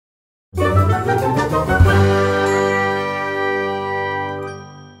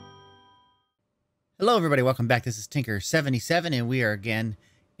Hello everybody, welcome back. This is Tinker77 and we are again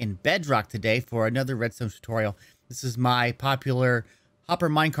in Bedrock today for another redstone tutorial. This is my popular Hopper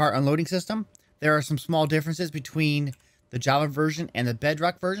Minecart Unloading system. There are some small differences between the Java version and the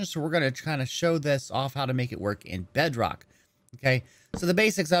Bedrock version, so we're going to kind of show this off how to make it work in Bedrock. Okay, so the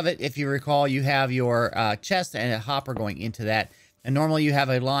basics of it, if you recall, you have your chest and a hopper going into that, and normally you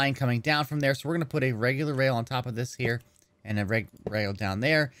have a line coming down from there, so we're going to put a regular rail on top of this here and a rail down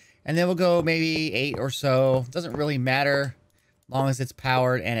there. And then we'll go maybe 8 or so. Doesn't really matter as long as it's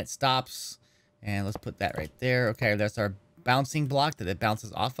powered and it stops. And let's put that right there. Okay, that's our bouncing block that it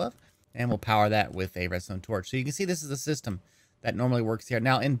bounces off of. And we'll power that with a redstone torch. So you can see this is the system that normally works here.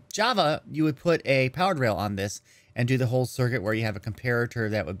 Now in Java, you would put a powered rail on this and do the whole circuit where you have a comparator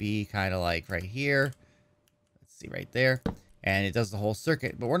that would be kind of like right here. Let's see right there. And it does the whole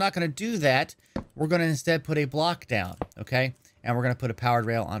circuit. But we're not going to do that. We're going to instead put a block down, okay? And we're going to put a powered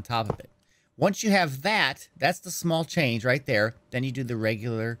rail on top of it. Once you have that, that's the small change right there. Then you do the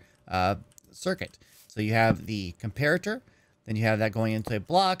regular circuit. So you have the comparator. Then you have that going into a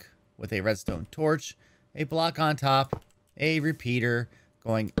block with a redstone torch, a block on top, a repeater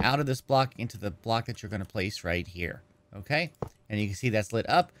going out of this block into the block that you're going to place right here. Okay? And you can see that's lit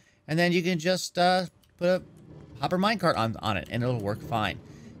up. And then you can just put a Hopper Minecart on it, and it'll work fine.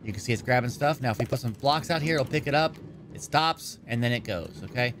 You can see it's grabbing stuff. Now, if we put some blocks out here, it'll pick it up. It stops, and then it goes,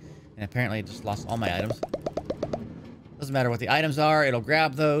 okay? And apparently I just lost all my items. Doesn't matter what the items are. It'll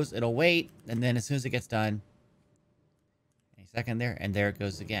grab those. It'll wait. And then as soon as it gets done, a second there, and there it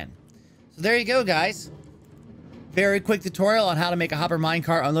goes again. So there you go, guys. Very quick tutorial on how to make a Hopper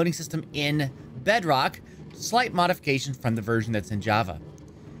Minecart unloading system in Bedrock. Slight modification from the version that's in Java.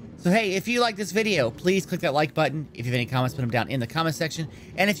 So hey, if you like this video, please click that like button. If you have any comments, put them down in the comment section.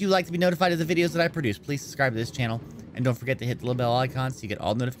 And if you'd like to be notified of the videos that I produce, please subscribe to this channel. And don't forget to hit the little bell icon so you get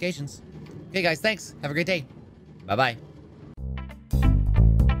all notifications. Okay guys, thanks. Have a great day. Bye-bye.